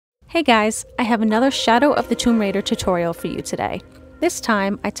Hey guys, I have another Shadow of the Tomb Raider tutorial for you today. This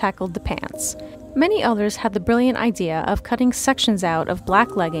time I tackled the pants. Many others had the brilliant idea of cutting sections out of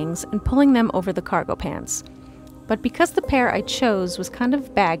black leggings and pulling them over the cargo pants. But because the pair I chose was kind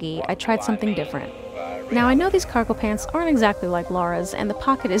of baggy, I tried something different. Now I know these cargo pants aren't exactly like Lara's and the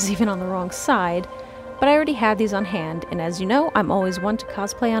pocket is even on the wrong side, but I already had these on hand, and as you know, I'm always one to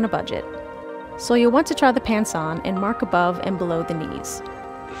cosplay on a budget. So you'll want to try the pants on and mark above and below the knees.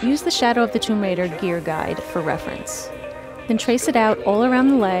 Use the Shadow of the Tomb Raider gear guide for reference. Then trace it out all around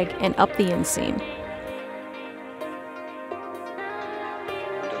the leg and up the inseam. To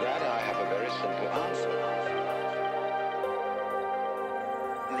that I have a very simple answer.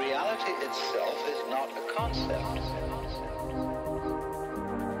 Reality itself is not a concept.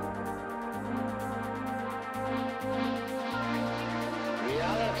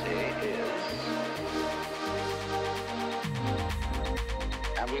 Reality is,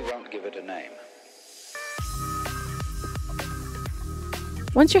 and we won't give it a name.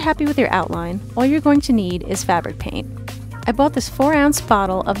 Once you're happy with your outline, all you're going to need is fabric paint. I bought this 4-ounce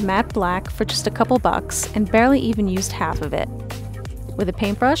bottle of matte black for just a couple bucks and barely even used half of it. With a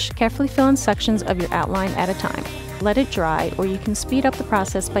paintbrush, carefully fill in sections of your outline at a time. Let it dry, or you can speed up the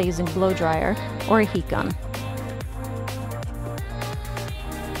process by using a blow dryer or a heat gun.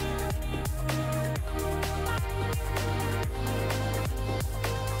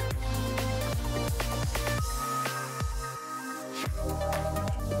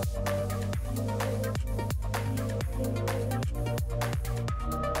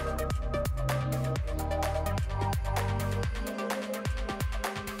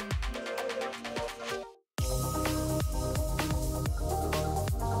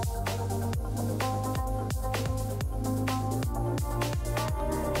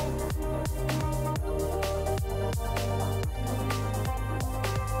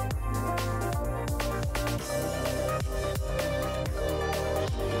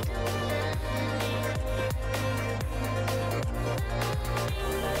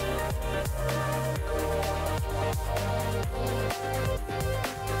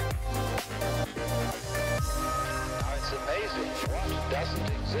 What doesn't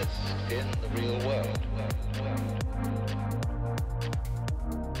exist in the real world?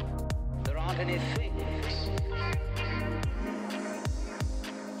 There aren't any things,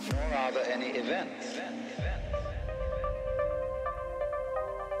 nor are there any events.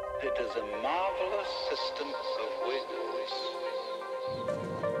 It is a marvelous system of wiggles.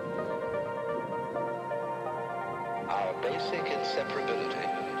 Our basic inseparability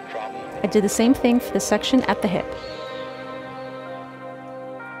from... I did the same thing for the section at the hip.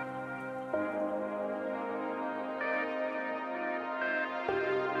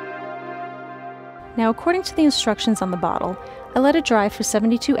 Now, according to the instructions on the bottle, I let it dry for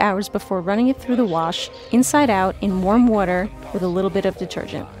 72 hours before running it through the wash, inside out, in warm water with a little bit of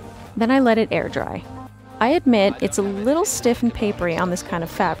detergent. Then I let it air dry. I admit it's a little stiff and papery on this kind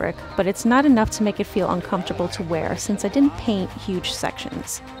of fabric, but it's not enough to make it feel uncomfortable to wear since I didn't paint huge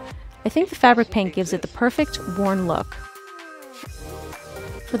sections. I think the fabric paint gives it the perfect worn look.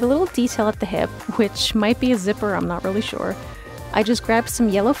 For the little detail at the hip, which might be a zipper, I'm not really sure, I just grabbed some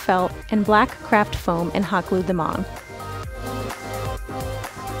yellow felt and black craft foam and hot glued them on.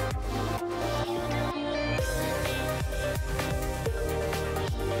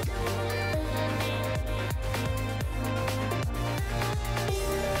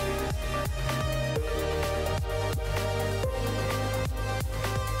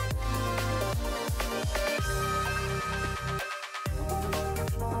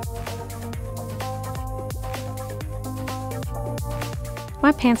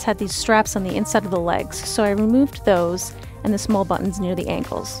 My pants had these straps on the inside of the legs, so I removed those and the small buttons near the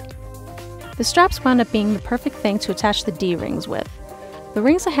ankles. The straps wound up being the perfect thing to attach the D-rings with. The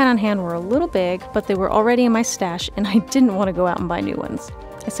rings I had on hand were a little big, but they were already in my stash and I didn't want to go out and buy new ones.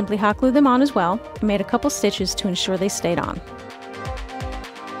 I simply hot glued them on as well and made a couple stitches to ensure they stayed on.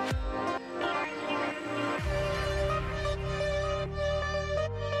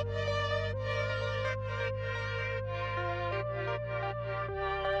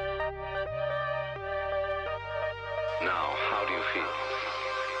 Now, how do you feel?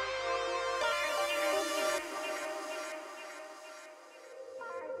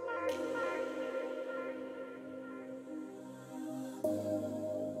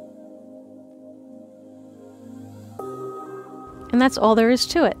 And that's all there is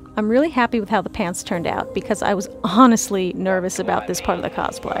to it. I'm really happy with how the pants turned out because I was honestly nervous about this part of the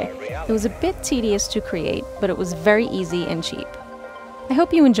cosplay. It was a bit tedious to create, but it was very easy and cheap. I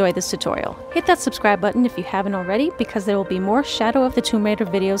hope you enjoyed this tutorial. Hit that subscribe button if you haven't already, because there will be more Shadow of the Tomb Raider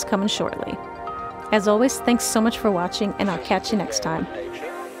videos coming shortly. As always, thanks so much for watching, and I'll catch you next time.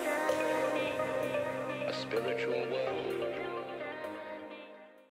 A spiritual world.